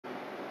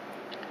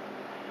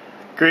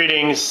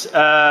Greetings.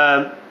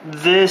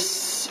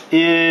 This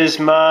is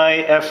my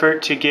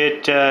effort to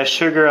get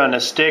sugar on a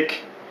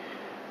stick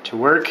to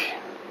work.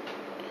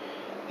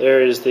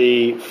 There is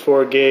the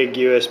 4 gig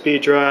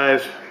USB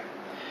drive.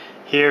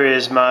 Here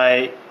is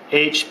my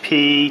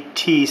HP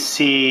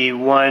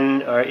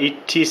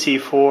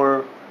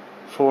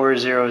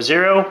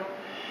TC4400,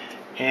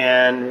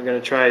 and we're going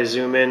to try to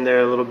zoom in there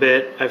a little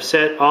bit. I've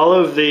set all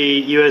of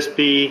the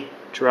USB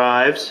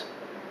drives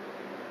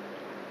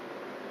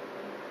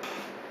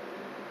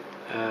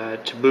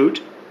to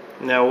boot.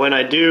 Now when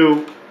I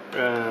do,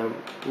 I'm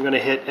going to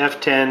hit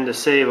F10 to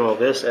save all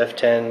this,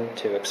 F10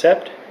 to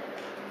accept,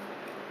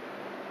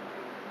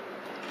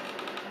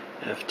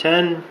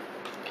 F10,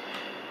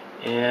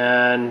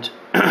 and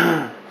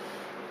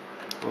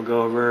we'll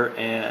go over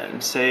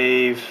and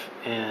save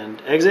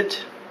and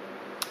exit.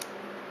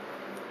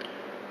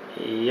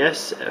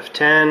 Yes,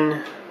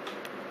 F10,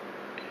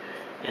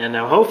 and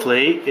now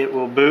hopefully it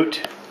will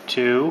boot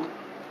to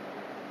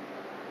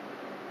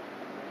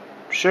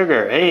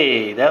sugar.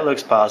 Hey, that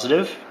looks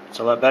positive. It's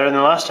a lot better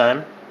than last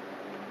time.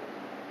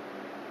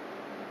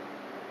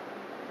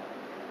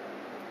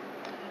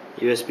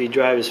 USB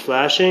drive is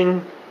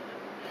flashing.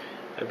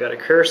 I've got a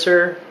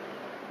cursor,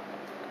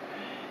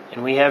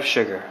 and we have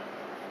sugar.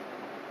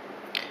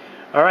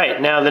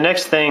 Alright, now the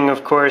next thing,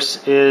 of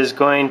course, is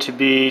going to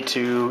be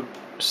to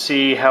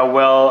see how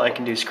well I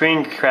can do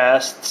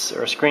screencasts,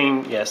 or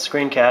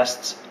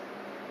screencasts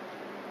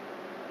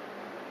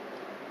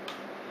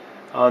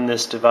on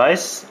this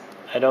device.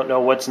 I don't know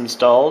what's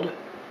installed.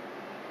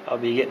 I'll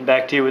be getting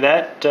back to you with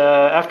that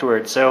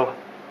afterwards. So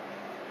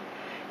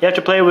you have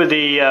to play with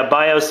the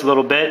BIOS a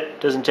little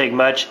bit. Doesn't take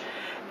much.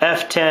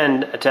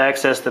 F10 to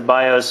access the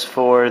BIOS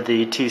for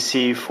the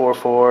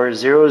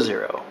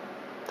TC4400.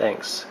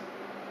 Thanks.